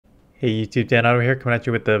Hey YouTube, Dan Otto here, coming at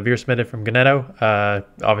you with the viewer submitted from Ganeto.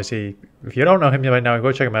 Obviously, if you don't know him right now,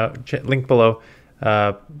 go check him out. Link below.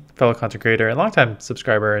 Fellow content creator and longtime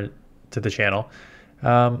subscriber to the channel.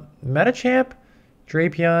 Medicham,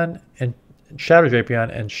 Drapion, and Shadow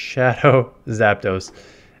Drapion and Shadow Zapdos.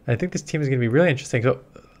 I think this team is going to be really interesting. So,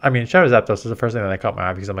 I mean, Shadow Zapdos is the first thing that caught my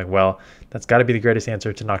eye because I'm like, well, that's got to be the greatest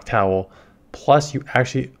answer to Noctowl. Plus, you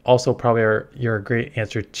actually also probably you're a great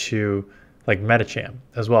answer to like Medicham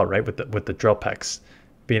as well, right? With the drill pecs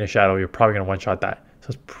being a shadow, you're probably gonna one shot that.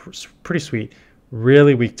 So it's pretty sweet.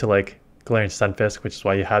 Really weak to like Galarian Stunfisk, which is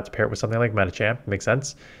why you had to pair it with something like Medicham. Makes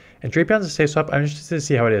sense. And Drapion's a safe swap. I'm interested to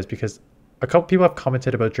see how it is because a couple people have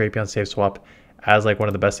commented about Drapion's safe swap as like one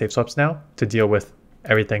of the best safe swaps now to deal with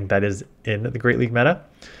everything that is in the Great League meta.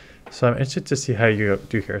 So I'm interested to see how you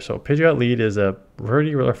do here. So Pidgeot lead is a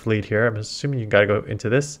pretty rough lead here. I'm assuming you gotta go into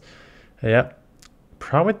this. Yeah.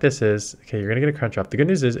 Problem with this is, okay, you're gonna get a crunch off. The good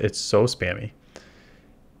news is it's so spammy.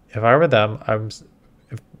 If I were them, I was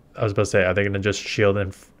about to say, are they gonna just shield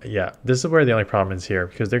and yeah, this is where the only problem is here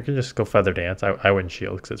because they can just go Feather Dance. I wouldn't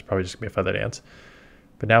shield because it's probably just gonna be a Feather Dance.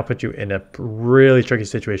 But now put you in a really tricky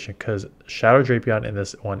situation because Shadow Drapion in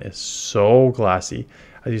this one is so glassy.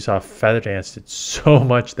 As you saw, Feather Dance did so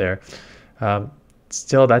much there.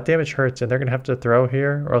 Still, that damage hurts, and they're gonna have to throw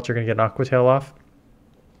here, or else you're gonna get an Aqua Tail off.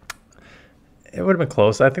 It would have been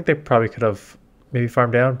close. I think they probably could have maybe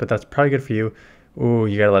farmed down, but that's probably good for you. Ooh,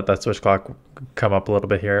 you gotta let that switch clock come up a little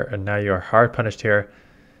bit here, and now you are hard punished here.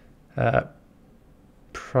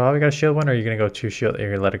 Probably got a shield one, or you're gonna go two shield, and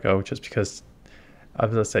you're gonna let it go just because. I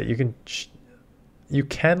was gonna say you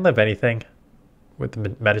can live anything with the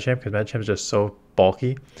Medicham because Medicham is just so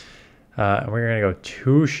bulky. And we're gonna go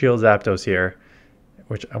two shield Zapdos here,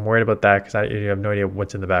 which I'm worried about that because you have no idea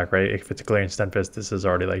what's in the back, right? If it's a Galarian Stunfisk, this is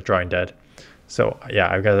already like drawing dead. So yeah,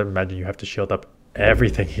 I've got to imagine you have to shield up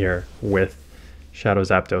everything here with Shadow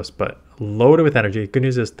Zapdos, but loaded with energy. Good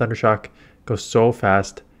news is Thundershock goes so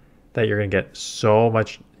fast that you're gonna get so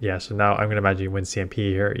much. Yeah, so now I'm gonna imagine you win CMP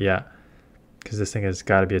here. Yeah, because this thing has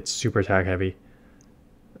got to be a super attack heavy.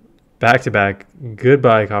 Back to back.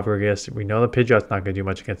 Goodbye, Coppergeist. We know the Pidgeot's not gonna do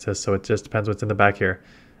much against this, so it just depends what's in the back here.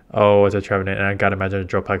 Oh, it's a Trevenant, and I gotta imagine a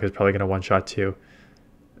Drill Peck is probably gonna one shot too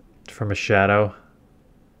from a Shadow.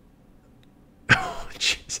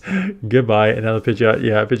 Goodbye, another Pidgeot.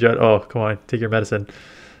 Yeah, Pidgeot. Oh, come on, take your medicine.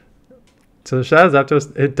 So the Shadow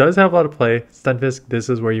Zapdos, it does have a lot of play. Stunfisk, this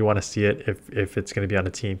is where you want to see it if it's going to be on a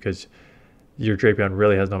team because your Drapion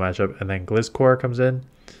really has no matchup. And then Gliscor comes in.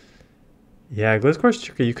 Yeah, Gliscor's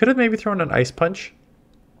tricky. You could have maybe thrown an Ice Punch.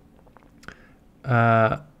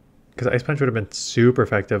 Because Ice Punch would have been super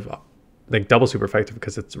effective. Like double super effective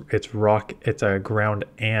because it's rock, it's a ground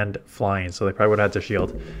and flying, so they probably would have had to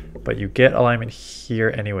shield. But you get alignment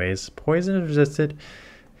here anyways. Poison is resisted.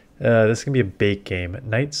 This can be a bait game.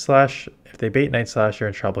 Night Slash, if they bait Night Slash, you're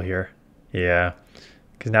in trouble here. Yeah,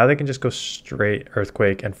 because now they can just go straight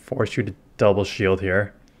Earthquake and force you to double shield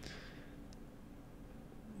here.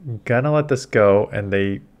 Gonna let this go, and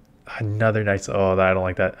they another Night. Oh, I don't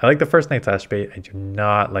like that. I like the first Night Slash bait. I do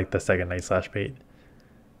not like the second Night Slash bait.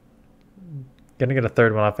 Gonna get a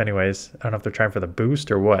third one off anyways. I don't know if they're trying for the boost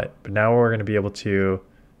or what, but now we're gonna be able to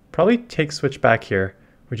probably take switch back here,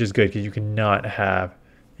 which is good because you cannot have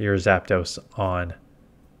your Zapdos on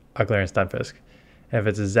a Galarian Stunfisk. And if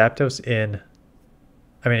it's a Zapdos if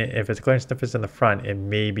it's a Galarian Stunfisk in the front, it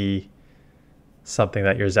may be something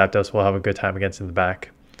that your Zapdos will have a good time against in the back.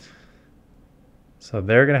 So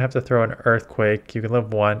they're gonna have to throw an Earthquake. You can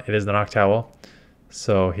live one. It is the Noctowl.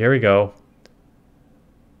 So here we go.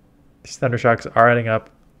 These Thundershocks are adding up.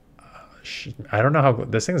 I don't know how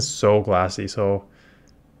this thing is so glassy, so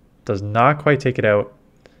does not quite take it out.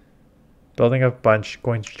 Building a bunch,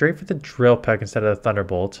 going straight for the Drill Peck instead of the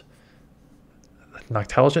Thunderbolt.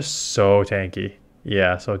 Noctowl is just so tanky.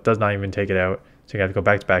 Yeah, so it does not even take it out. So you have to go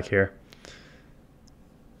back to back here.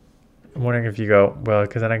 I'm wondering if you go, well,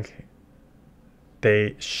 because then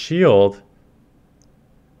they shield,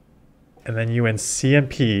 and then you win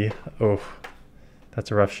CMP. Oh. That's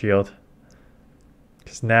a rough shield.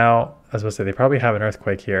 Because now, I was going to say, they probably have an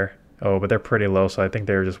Earthquake here. Oh, but they're pretty low, so I think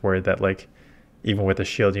they were just worried that, like, even with the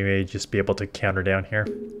shield, you may just be able to counter down here.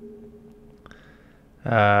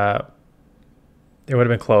 It would have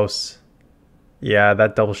been close. Yeah,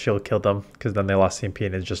 that double shield killed them, because then they lost CMP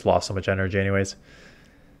and it just lost so much energy anyways.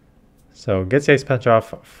 So, gets the Ice Punch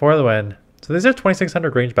off for the win. So, these are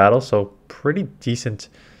 2600 range battles, so pretty decent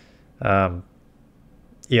ELO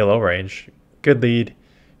range. Good lead.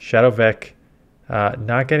 Shadow Vic.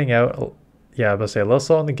 Not getting out. Yeah, I was going to say a little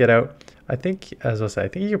slow on the get out. I think, as I say, I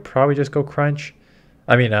think you could probably just go Crunch.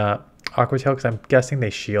 I mean, Aqua Tail, because I'm guessing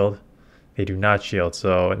they shield. They do not shield,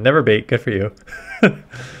 so never bait. Good for you.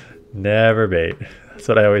 Never bait. That's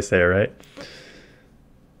what I always say, right?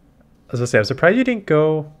 I was gonna say, I'm surprised you didn't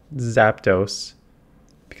go Zapdos,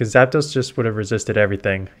 because Zapdos just would have resisted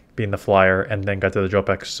everything, being the flyer, and then got to the drop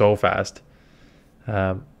back so fast.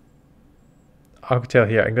 Aquatail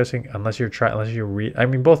here, I'm guessing unless you I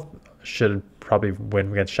mean, both should probably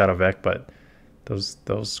win against Shadow Vec, but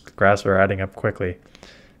those grass are adding up quickly.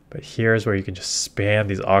 But here's where you can just spam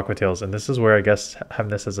these Aquatails, and this is where I guess having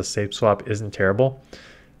this as a safe swap isn't terrible,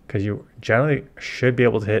 because you generally should be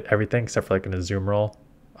able to hit everything except for like in a zoom roll.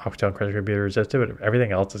 Aquatail and Crunch could be resisted, but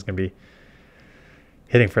everything else is going to be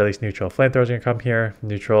hitting for at least neutral. Flamethrower's going to come here.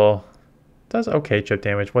 Neutral does okay chip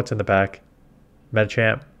damage. What's in the back?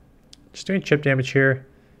 Medicham. Just doing chip damage here.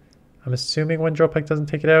 I'm assuming one Drill Peck doesn't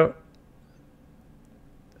take it out.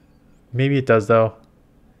 Maybe it does though.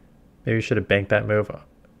 Maybe you should have banked that move.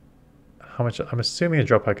 How much? I'm assuming a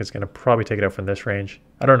Drill Peck is going to probably take it out from this range.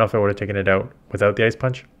 I don't know if I would have taken it out without the Ice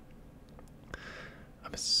Punch.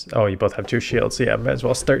 Oh, you both have 2 shields, so yeah, might as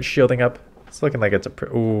well start shielding up. It's looking like it's a...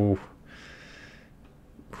 Ooh.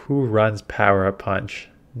 Who runs Power Up Punch?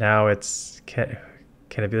 Now it's... Can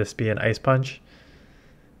this be an Ice Punch?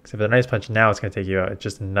 Because if it's an Ice Punch now, it's going to take you out. It's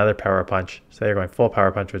just another Power Up Punch. So you're going full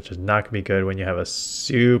Power Punch, which is not going to be good when you have a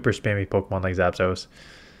super spammy Pokemon like Zapdos.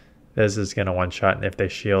 This is going to one-shot, and if they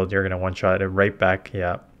shield, you're going to one-shot it right back.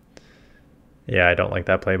 Yeah. Yeah, I don't like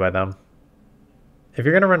that play by them. If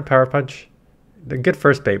you're going to run Power Punch... The good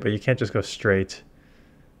first bait, but you can't just go straight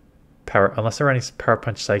power unless they're running Power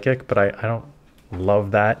Punch Psychic, but I don't love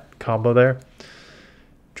that combo there.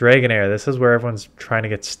 Dragonair, this is where everyone's trying to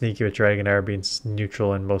get sneaky with Dragonair being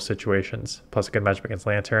neutral in most situations, plus a good matchup against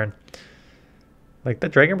Lantern. Like, the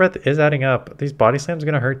Dragon Breath is adding up. These Body Slams are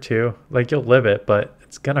going to hurt too. Like, you'll live it, but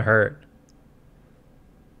it's going to hurt.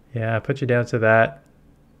 Yeah, put you down to that.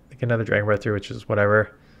 Like another Dragon Breath through, which is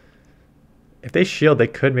whatever. If they shield, they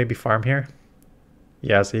could maybe farm here.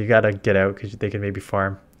 Yeah, so you gotta get out because they can maybe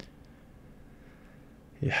farm.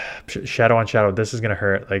 Yeah, Shadow on Shadow. This is gonna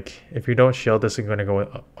hurt. Like, if you don't shield, this is gonna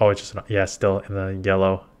go. Oh, it's just yeah, still in the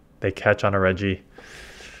yellow. They catch on a Reggie.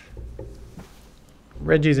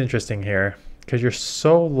 Reggie's interesting here because you're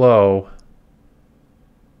so low.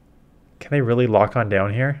 Can they really lock on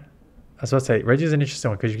down here? I was about to say Reggie's an interesting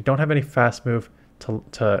one because you don't have any fast move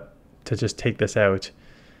to just take this out.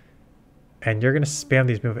 And you're going to spam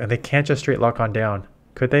these moves, and they can't just straight lock on down.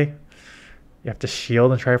 Could they? You have to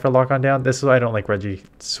shield and try for lock on down. This is why I don't like Reggie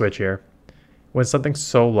switch here. When something's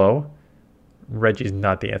so low, Reggie's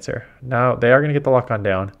not the answer. Now, they are going to get the lock on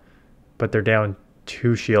down, but they're down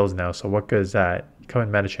 2 shields now, so what good is that? You come in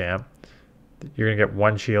Medicham. You're going to get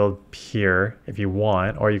 1 shield here if you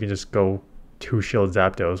want, or you can just go 2 shield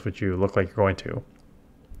Zapdos, which you look like you're going to.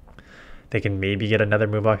 They can maybe get another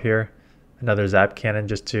move off here. Another Zap Cannon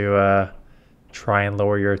just to... try and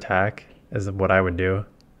lower your attack is what I would do.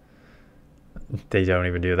 They don't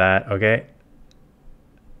even do that. Okay.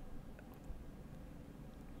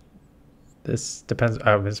 This depends.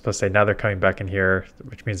 I was supposed to say now they're coming back in here,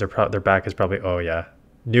 which means their back is probably. Oh yeah,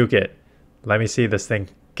 nuke it. Let me see this thing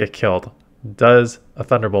get killed. Does a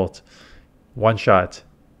Thunderbolt one shot?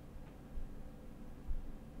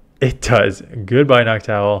 It does. Goodbye,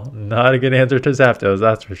 Noctowl. Not a good answer to Zapdos,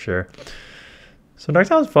 that's for sure. So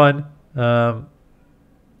Noctowl's fun.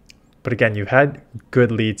 But again, you had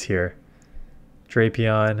good leads here.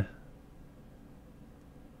 Drapion.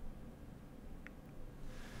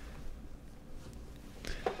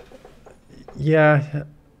 Yeah,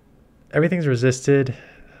 everything's resisted.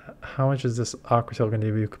 How much is this Aquatail going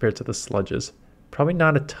to do compared to the Sludges? Probably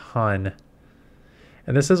not a ton.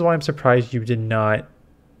 And this is why I'm surprised you did not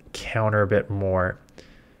counter a bit more.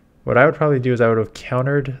 What I would probably do is I would have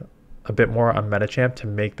countered a bit more on Medicham to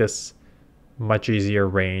make this much easier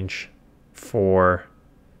range for,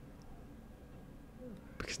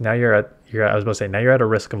 because now I was about to say, now you're at a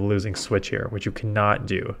risk of losing switch here, which you cannot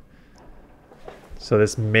do. So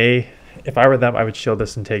this may, if I were them, I would shield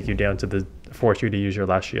this and take you down to force you to use your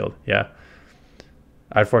last shield. Yeah.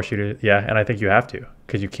 I'd force you to, yeah, and I think you have to,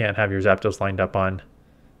 because you can't have your Zapdos lined up on,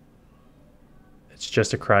 it's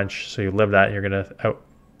just a crunch, so you live that, and you're going to,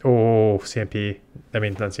 oh, CMP, I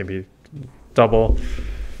mean, not CMP, double,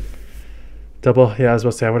 yeah, I was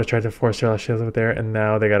about to say, I would have tried to force your last shield over there, and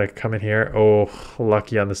now they got to come in here. Oh,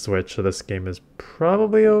 lucky on the switch, so this game is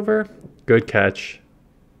probably over. Good catch.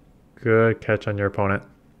 Good catch on your opponent.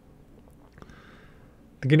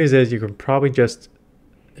 The good news is you can probably just,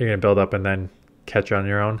 you're going to build up and then catch on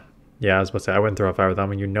your own. Yeah, I was about to say, I wouldn't throw a fire with them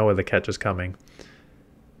when you know the catch is coming.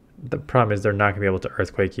 The problem is they're not going to be able to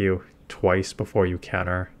Earthquake you twice before you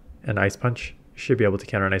counter an Ice Punch. You Should be able to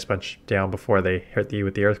counter an Ice Punch down before they hit you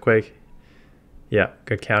with the Earthquake. Yeah,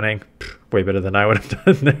 good counting. Way better than I would have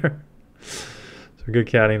done there. So good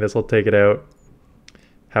counting. This will take it out.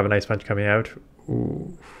 Have an Ice Punch coming out.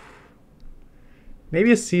 Ooh.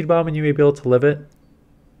 Maybe a Seed Bomb and you may be able to live it.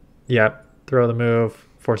 Yeah, throw the move.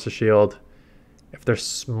 Force a shield. If they're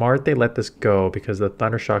smart, they let this go because the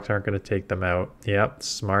Thunder Shocks aren't going to take them out. Yep,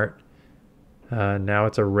 smart. Now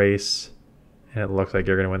it's a race. And it looks like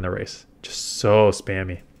you're going to win the race. Just so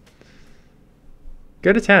spammy.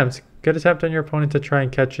 Good attempt. Good attempt on your opponent to try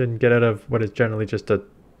and catch and get out of what is generally just a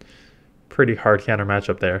pretty hard counter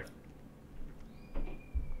matchup there.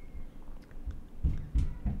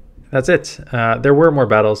 That's it. There were more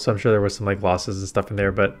battles, so I'm sure there was some like losses and stuff in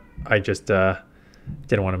there, but I just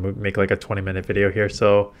didn't want to make like a 20-minute video here.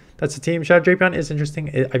 So that's the team. Shadow Drapion is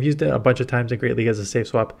interesting. I've used it a bunch of times in Great League as a safe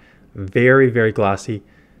swap. Very, very glassy.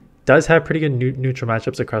 Does have pretty good neutral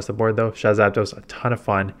matchups across the board though. Shadow Zapdos, a ton of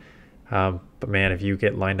fun. But man, if you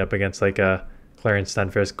get lined up against like a Clarion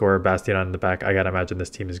Stunfisk or Bastion in the back, I gotta imagine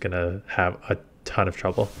this team is gonna have a ton of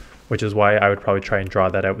trouble, which is why I would probably try and draw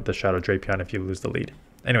that out with the Shadow Drapion if you lose the lead.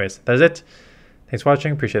 Anyways, that's it. Thanks for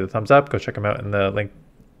watching. Appreciate the thumbs up. Go check them out in the link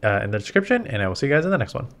in the description, and I will see you guys in the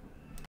next one.